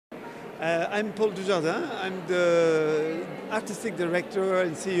I'm Paul Dujardin. I'm the artistic director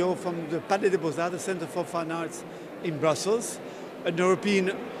and CEO from the Palais des BOZAR, the Center for Fine Arts in Brussels, an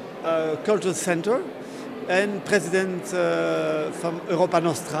European cultural center, and president from Europa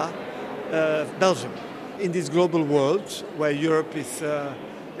Nostra, Belgium. In this global world where Europe is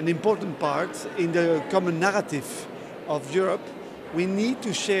an important part in the common narrative of Europe, we need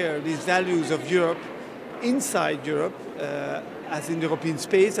to share these values of Europe inside Europe, as in the European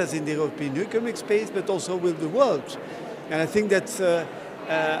space, as in the European economic space, but also with the world. And I think that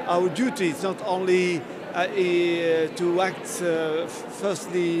our duty is not only to act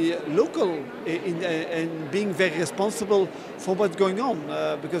firstly local and being very responsible for what's going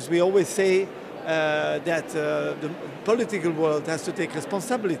on, because we always say that the political world has to take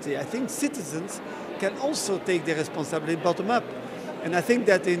responsibility. I think citizens can also take their responsibility bottom up. And I think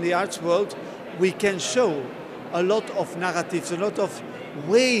that in the arts world, we can show a lot of narratives, a lot of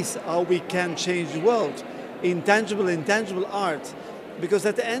ways how we can change the world in tangible and intangible art. Because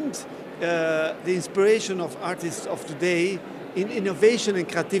at the end, the inspiration of artists of today in innovation and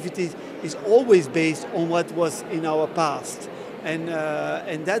creativity is always based on what was in our past.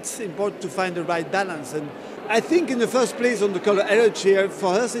 And that's important to find the right balance. And I think in the first place on the color heritage here,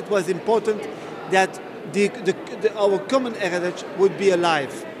 for us it was important that our common heritage would be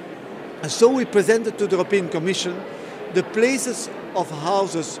alive. And so we presented to the European Commission the places of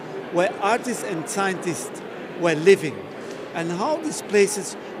houses where artists and scientists were living, and how these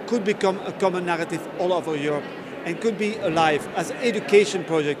places could become a common narrative all over Europe and could be alive as an education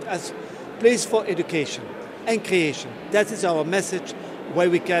project, as a place for education and creation. That is our message, where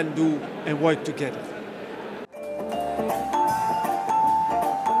we can do and work together.